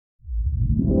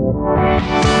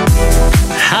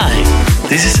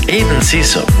This is Aiden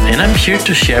Ciso, and I'm here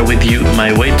to share with you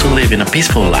my way to live in a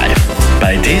peaceful life.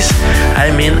 By this,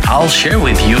 I mean I'll share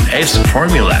with you Abe's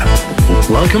formula.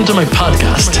 Welcome to my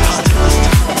podcast.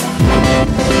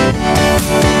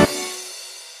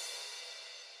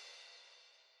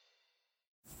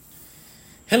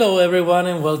 Hello everyone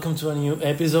and welcome to a new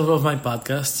episode of my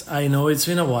podcast. I know it's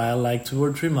been a while, like 2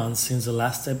 or 3 months since the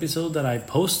last episode that I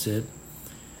posted.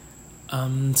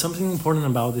 Something important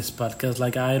about this podcast,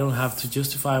 like I don't have to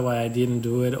justify why I didn't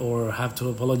do it or have to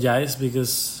apologize,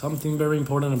 because something very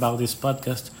important about this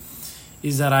podcast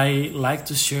is that I like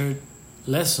to share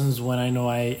lessons when I know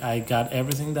I got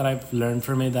everything that I've learned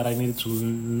from it, that I needed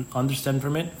to understand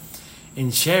from it,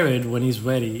 and share it when it's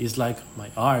ready. It's like my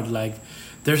art. Like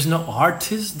there's no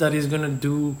artist that is gonna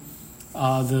do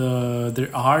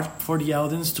their art for the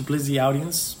audience to please the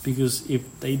audience, because if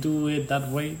they do it that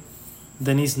way,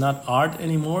 then it's not art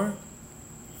anymore.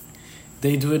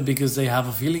 They do it because they have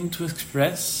a feeling to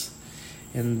express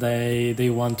and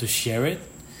they want to share it.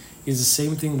 It's the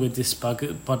same thing with this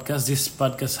podcast. This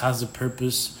podcast has the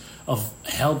purpose of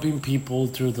helping people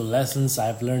through the lessons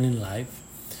I've learned in life.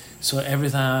 So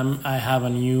every time I have a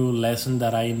new lesson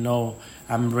that I know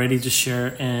I'm ready to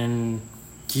share and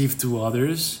give to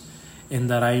others, and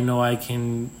that I know I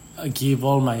can give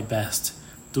all my best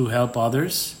to help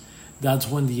others, that's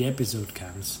when the episode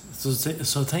comes.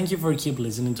 So thank you for keep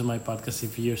listening to my podcast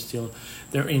if you're still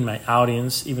there in my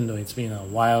audience, even though it's been a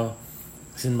while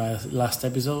since my last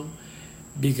episode,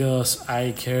 because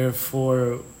I care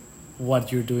for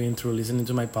what you're doing through listening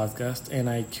to my podcast, and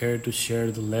I care to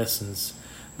share the lessons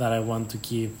that I want to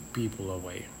give people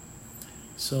away.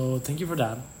 So thank you for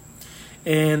that.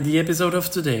 And the episode of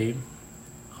today,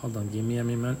 hold on, give me a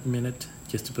minute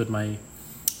just to put my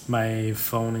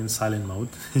phone in silent mode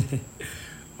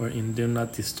or in do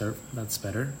not disturb. That's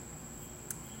better.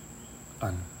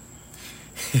 On.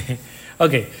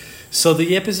 Okay, so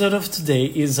the episode of today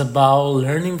is about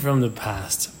learning from the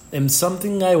past. And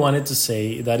something I wanted to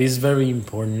say that is very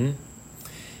important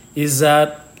is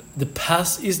that the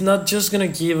past is not just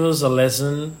going to give us a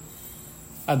lesson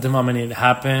at the moment it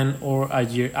happened, or a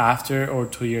year after, or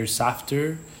 2 years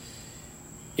after.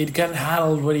 It can have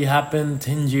already happened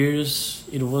 10 years.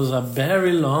 It was a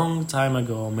very long time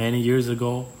ago, many years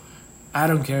ago. I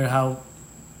don't care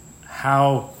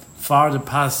how far the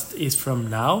past is from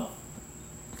now.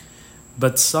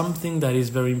 But something that is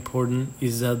very important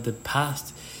is that the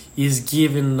past is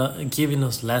giving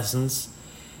us lessons.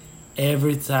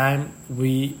 Every time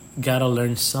we gotta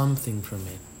learn something from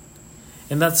it.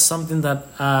 And that's something that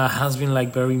has been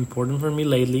like very important for me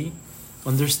lately.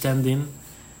 Understanding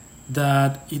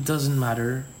that it doesn't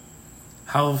matter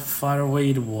how far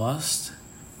away it was,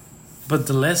 but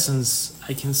the lessons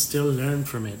I can still learn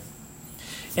from it.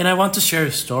 And I want to share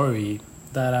a story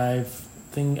that I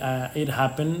think it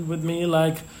happened with me,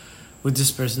 like with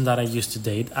this person that I used to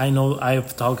date. I know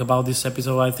I've talked about this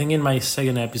episode, I think in my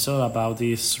second episode, about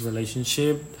this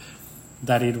relationship,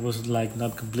 that it was like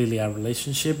not completely a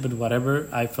relationship, but whatever.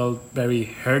 I felt very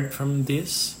hurt from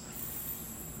this.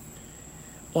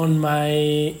 On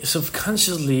my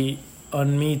subconsciously,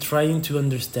 on me trying to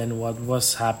understand what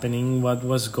was happening, what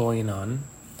was going on,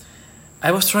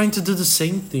 I was trying to do the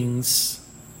same things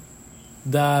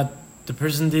that the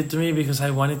person did to me, because I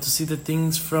wanted to see the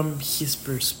things from his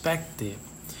perspective.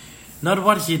 Not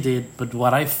what he did, but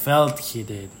what I felt he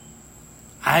did.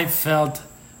 I felt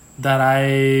that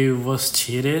I was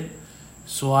cheated,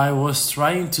 so I was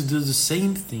trying to do the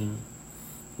same thing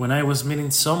when I was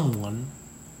meeting someone,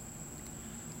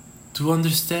 to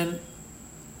understand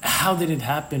how did it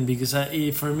happen. Because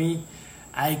for me,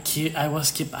 I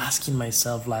was keep asking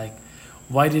myself, like,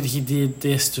 why did he did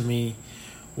this to me?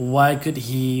 Why could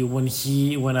he, when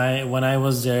I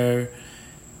was there,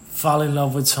 fall in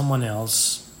love with someone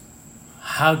else?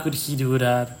 How could he do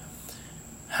that?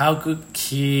 How could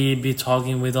he be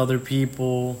talking with other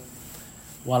people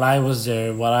while I was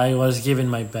there, while I was giving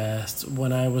my best,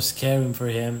 when I was caring for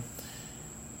him?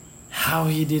 How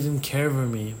he didn't care for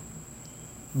me.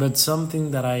 But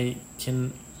something that I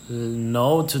can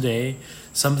know today,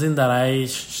 something that I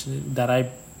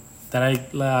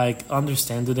like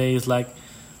understand today is like,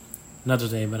 not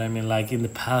today, but I mean like in the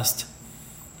past,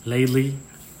 lately,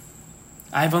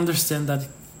 I've understand that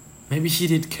maybe he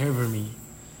did care for me.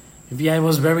 Maybe I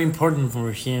was very important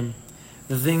for him.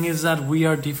 The thing is that we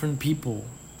are different people.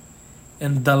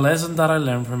 And the lesson that I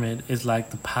learned from it is like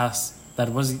the past,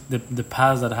 that was the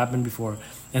past that happened before.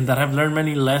 And that I've learned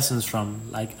many lessons from.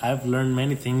 Like I've learned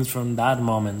many things from that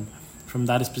moment, from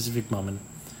that specific moment.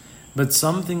 But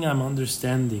something I'm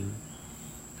understanding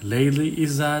lately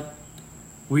is that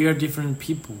we are different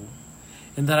people.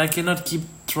 and that I cannot keep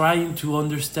trying to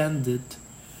understand it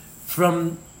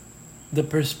from the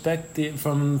perspective,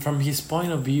 from his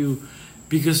point of view,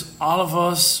 because all of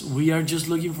us, we are just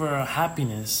looking for our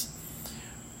happiness.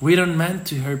 We don't meant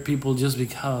to hurt people just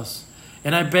because.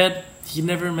 And I bet he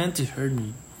never meant to hurt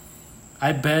me.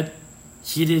 I bet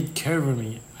he did care for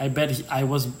me. I bet I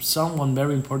was someone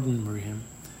very important for him.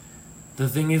 The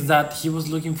thing is that he was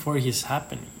looking for his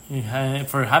happiness,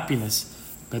 for happiness,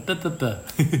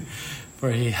 for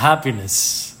his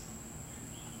happiness.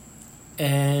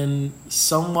 And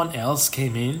someone else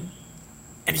came in,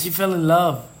 and he fell in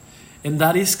love. And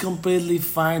that is completely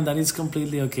fine. That is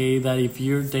completely okay. That if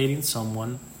you're dating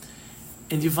someone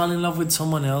and you fall in love with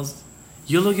someone else,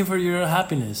 you're looking for your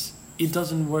happiness. It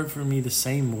doesn't work for me the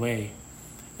same way.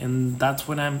 And that's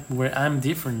where I'm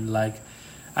different. Like,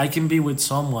 I can be with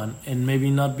someone and maybe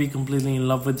not be completely in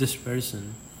love with this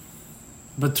person,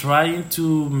 but trying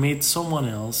to meet someone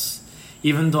else,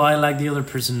 even though I like the other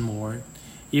person more,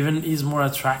 even is more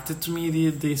attracted to me,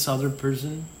 this other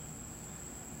person,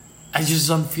 I just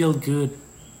don't feel good,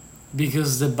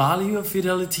 because the value of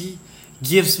fidelity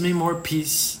gives me more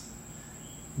peace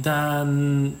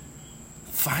than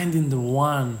finding the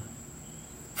one.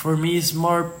 For me, it's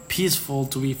more peaceful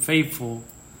to be faithful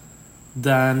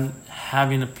than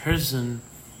having a person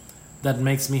that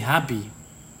makes me happy.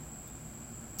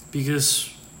 Because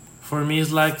for me,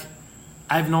 it's like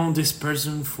I've known this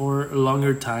person for a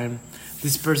longer time.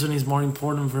 This person is more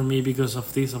important for me because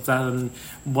of this, of that, and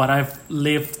what I've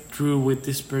lived through with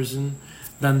this person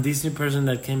than this new person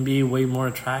that can be way more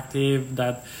attractive,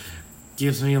 that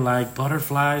gives me like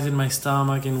butterflies in my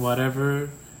stomach and whatever.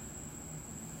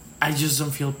 I just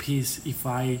don't feel peace if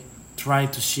I try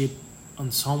to shit on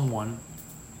someone,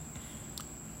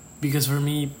 because for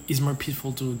me it's more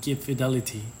peaceful to give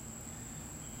fidelity.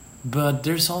 But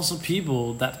there's also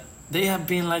people that they have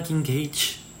been like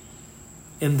engaged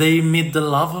and they meet the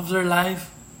love of their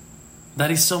life. That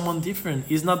is someone different.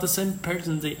 It's not the same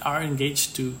person they are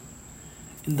engaged to,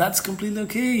 and that's completely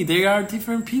okay. They are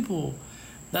different people.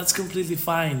 That's completely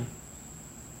fine.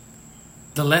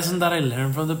 The lesson that I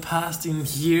learned from the past in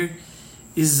here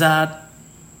is that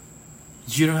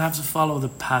you don't have to follow the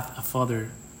path of others.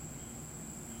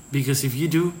 Because if you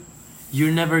do,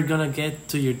 you're never gonna get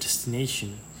to your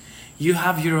destination. You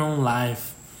have your own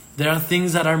life. There are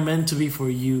things that are meant to be for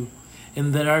you.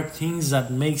 And there are things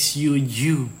that makes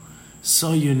you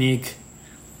so unique.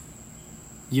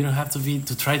 You don't have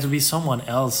to try to be someone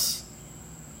else,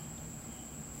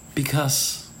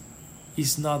 because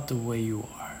it's not the way you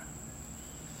are.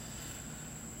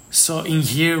 So in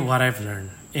here, what I've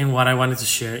learned and what I wanted to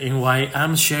share and why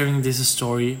I'm sharing this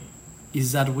story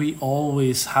is that we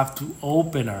always have to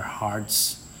open our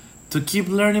hearts to keep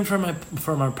learning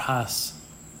from our past.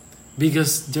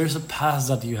 Because there's a past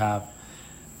that you have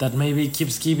that maybe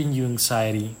keeps giving you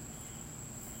anxiety,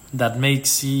 that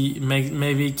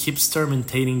maybe keeps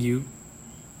tormenting you.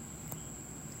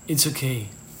 It's okay.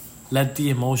 Let the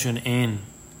emotion in.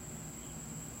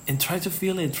 And try to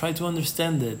feel it, try to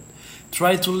understand it.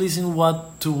 Try to listen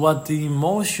to what the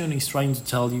emotion is trying to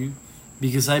tell you,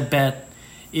 because I bet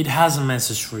it has a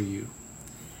message for you.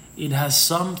 It has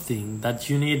something that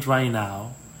you need right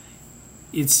now.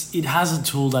 It has a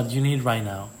tool that you need right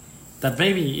now. That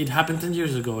maybe it happened 10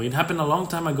 years ago, it happened a long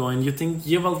time ago, and you think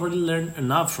you've already learned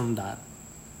enough from that.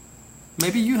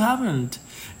 Maybe you haven't.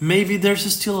 Maybe there's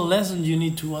still a lesson you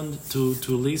need to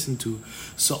listen to.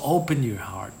 So open your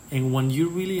heart. And when you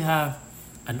really have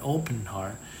an open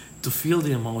heart to feel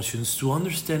the emotions, to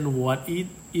understand what it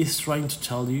is trying to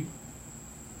tell you,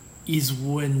 is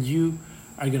when you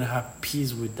are going to have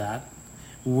peace with that.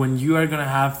 When you are going to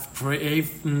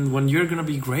when you're going to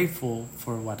be grateful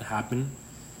for what happened.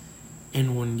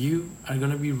 And when you are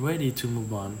going to be ready to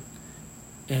move on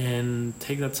and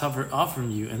take that suffer off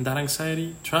from you, and that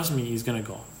anxiety, trust me, is going to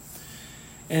go.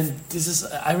 And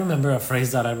I remember a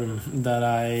phrase that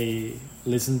I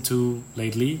listened to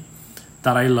lately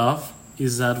that I love,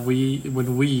 is that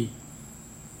when we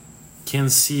can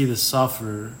see the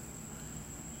sufferer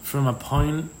from a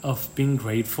point of being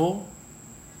grateful,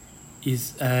 when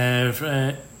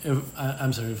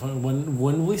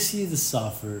we see the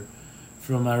sufferer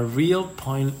from a real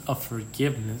point of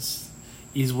forgiveness,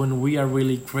 is when we are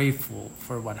really grateful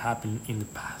for what happened in the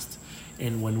past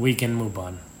and when we can move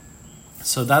on.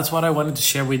 So that's what I wanted to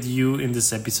share with you in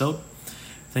this episode.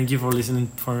 Thank you for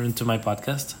listening to my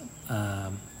podcast.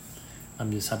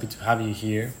 I'm just happy to have you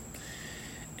here.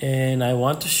 And I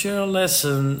want to share a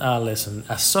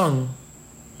song,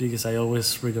 because I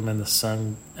always recommend a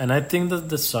song. And I think that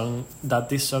this song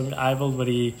I've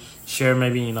already shared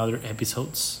maybe in other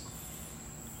episodes.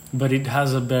 But it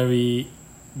has a very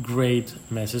great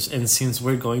message. And since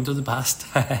we're going to the past,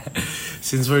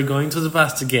 since we're going to the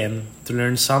past again to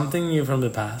learn something new from the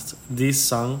past, this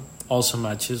song also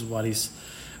matches what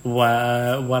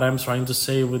I'm trying to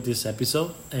say with this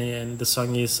episode. And the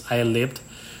song is "I Lived"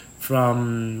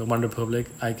 from One Republic.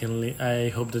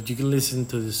 I hope that you can listen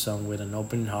to this song with an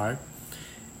open heart.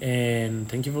 And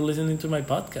thank you for listening to my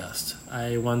podcast.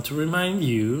 I want to remind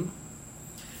you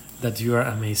that you are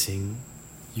amazing,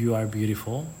 you are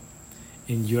beautiful,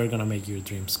 and you are gonna make your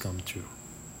dreams come true.